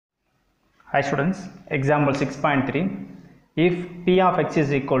Hi students, example 6.3. If p of x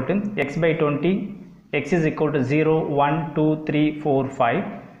is equal to x by 20, x is equal to 0, 1, 2, 3, 4, 5,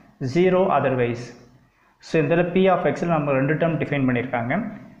 0 otherwise. So, இதில் p of x நம்ம ரெண்டு term define பண்ணியிருக்காங்க.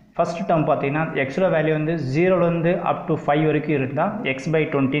 First term பார்த்தீங்கன்னா x value வந்து 0லேருந்து up to 5 வரைக்கும் இருந்தால் x by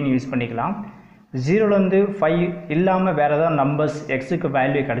 20 use பண்ணிக்கலாம். 0லேருந்து 5 இல்லாமல் வேறு ஏதாவது நம்பர்ஸ் xக்கு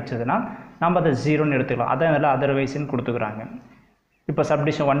வேல்யூ கிடச்சதுன்னா நம்ம அதை 0ன்னு எடுத்துக்கலாம். அதான் இதில் அதர்வைஸ்ன்னு கொடுத்துக்கிறாங்க. இப்போ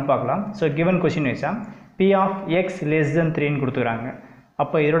subdivision 1 பார்க்கலாம். So given question is p of x less than 3ன்னு கொடுத்துக்கிறாங்க.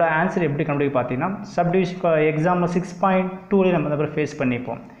 அப்போ இதோட ஆன்சர் எப்படி கண்டுபிடிக்க பார்த்தீங்கன்னா சப்டிவிஷன் எக்ஸாம்பிள் 6.2 நம்ம அப்புறம் ஃபேஸ்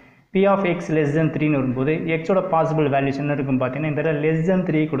பண்ணிப்போம். p of x less than 3ன்னு வரும்போது xோட பாசிபிள் வேல்யூஸ் என்ன இருக்கும் பார்த்தீங்கன்னா இந்த less than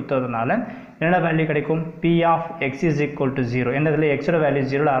 3 கொடுத்ததுனால என்னென்ன வேல்யூ கிடைக்கும் p of x is equal to 0. என்ன இதில் xோட வேல்யூ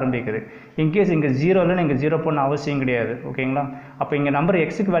 0ல ஆரம்பிக்குது. இன்கேஸ் இங்கே 0ல நீங்கள் 0 போன அவசியம் கிடையாது. ஓகேங்களா? அப்போ இங்கே நம்பர்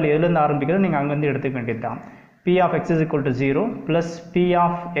எக்ஸுக்கு வேல்யூ எதுலேருந்து ஆரம்பிக்கிறது நீங்கள் அங்கேருந்து எடுத்துக்க வேண்டியது தான். p of x is equal to 0 plus p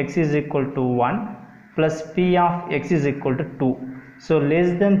of x is equal to 1 plus p of x is equal to 2. So less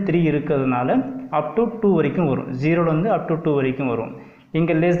than 3 இருக்கிறதுனால up to 2 வரைக்கும் வரும். 0லேருந்து up to 2 வரைக்கும் வரும்.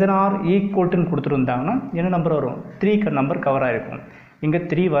 இங்கே less than or equal to கொடுத்துருந்தாங்கன்னா என்ன number வரும்? 3 number cover ஆகிருக்கும். இங்கே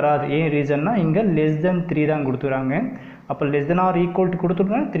 3 வராது. ஏன் ரீசன்னா இங்கே less than 3 தான் கொடுத்துறாங்க. அப்போ less than or equal to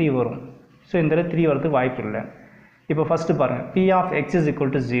கொடுத்துருந்தா 3 வரும். ஸோ இந்த 3 வரதுக்கு வாய்ப்பு இல்லை. இப்போ ஃபஸ்ட்டு பாருங்கள் p of x is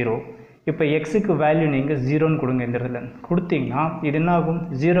equal to 0. இப்போ எக்ஸுக்கு வேல்யூ நீங்கள் 0ன்னு கொடுங்க. இந்த இடத்துல கொடுத்தீங்கன்னா இது என்ன ஆகும்?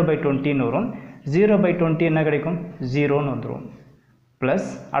 0/20ன்னு வரும். 0/20 என்ன கிடைக்கும்? 0ன்னு வந்துடும். ப்ளஸ்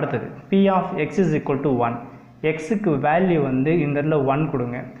அடுத்தது p of x is equal to 1. எக்ஸுக்கு வேல்யூ வந்து இந்த இடத்துல 1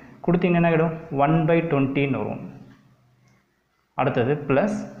 கொடுங்க. கொடுத்தீங்கன்னா என்ன கிடைக்கும்? 1/20ன்னு வரும். அடுத்தது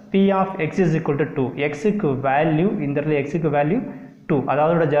plus p of x is equal to 2. எக்ஸுக்கு வேல்யூ இந்த இடத்துல எக்ஸுக்கு வேல்யூ 2.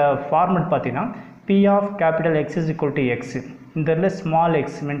 அதாவது ஃபார்மெட் பார்த்தீங்கன்னா p of capital X is equal to x. இந்த இடத்துல ஸ்மால்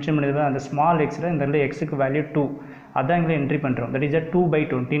எக்ஸ் மென்ஷன் பண்ணியிருந்தா அந்த ஸ்மால் எக்ஸில் இந்த இடத்துல எக்ஸுக்கு வேல்யூ 2. அதான் இங்கே என்ட்ரி பண்ணுறோம். தட் இஸ்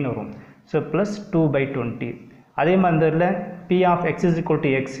 2/20ன்னு வரும். So plus 2/20. அதே மாதிரி இந்த இடத்துல p of x is equal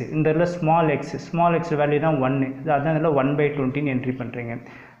to x. இந்த இடத்துல ஸ்மால் எக்ஸ் வேல்யூ தான் 1. அதான் இதில் 1/20ன்னு என்ட்ரி பண்ணுறீங்க.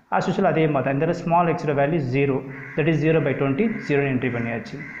 ஆஸ் யூஷுவல் அதே மாதிரி தான் இந்த இடத்துல ஸ்மால் எக்ஸோட வேல்யூ 0. தட் இஸ் 0/20 0ன்னு என்ட்ரி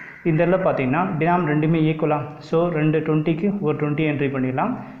பண்ணியாச்சு. இந்த இடத்துல பார்த்தீங்கன்னா டினாம் ரெண்டுமே ஈக்குவலாக. ஸோ ரெண்டு 20க்கு ஒரு 20 என்ட்ரி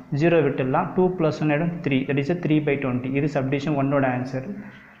பண்ணிடலாம். 0 விட்டுடலாம். 2 + 1 ஆகிடும் 3. That is 3/20. இது சப்டிவிஷன் 1ஓட ஆன்சர்.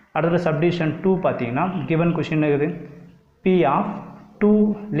 அடுத்த சப்டிவிஷன் 2 பார்த்தீங்கன்னா கிவன் கொஷின் இருக்குது p of 2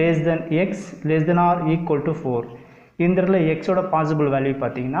 less than x less than or equal to 4. இந்த இடத்துல எக்ஸோட பாசிபிள் வேல்யூ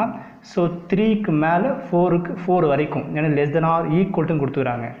பார்த்தீங்கன்னா ஸோ 3க்கு மேலே 4க்கு 4 வரைக்கும். ஏன்னா less than or equal to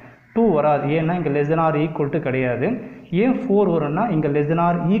கொடுத்துக்கிறாங்க. 2 வராது. ஏன்னா இங்கே less than or equal to கிடையாது. ஏன் 4 வரும்னா இங்கே less than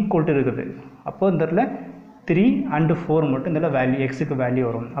or equal to இருக்குது. அப்போ இந்த இடத்துல 3 and 4 மட்டும் இதில் வேல்யூ எக்ஸுக்கு வேல்யூ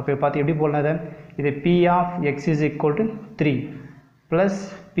வரும். அப்போ பார்த்து எப்படி போடலாம்? இது p of x is equal to 3 plus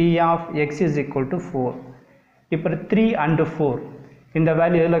p of x is equal to 4. இப்போ 3 and 4 இந்த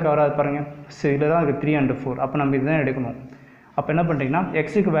வேல்யூ எதில் கவர் ஆகுது பாருங்கள். ஸோ இதில் தான் இருக்குது 3 and 4. அப்போ நம்ம இதுதான் எடுக்கணும். அப்போ என்ன பண்ணுறீங்கன்னா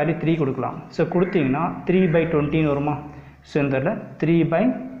எக்ஸுக்கு வேல்யூ 3 கொடுக்கலாம். ஸோ கொடுத்தீங்கன்னா 3/20ன்னு வருமா? ஸோ இந்த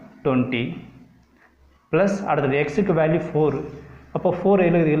 3/20 ப்ளஸ் அடுத்தது எக்ஸுக்கு வேல்யூ 4. அப்போ 4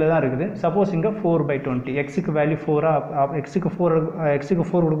 இதில் தான் இருக்குது. சப்போஸ் இங்கே 4/20 எக்ஸுக்கு வேல்யூ 4 எக்ஸுக்கு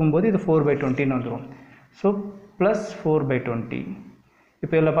 4 கொடுக்கும்போது இது 4/20ன்னு வந்துடும். So plus 4/20.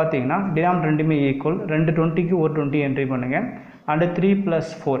 இப்போ இதில் பார்த்தீங்கன்னா டினாம் ரெண்டுமே ஈக்குவல். ரெண்டு 20க்கு ஒரு 20 என்ட்ரி பண்ணுங்கள். அண்டு 3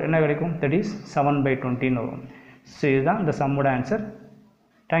 + 4 என்ன கிடைக்கும்? தட் இஸ் 7/20ன்னு வரும். ஸோ இதுதான் இந்த சம்மோட ஆன்சர்.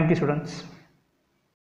 Thank you students.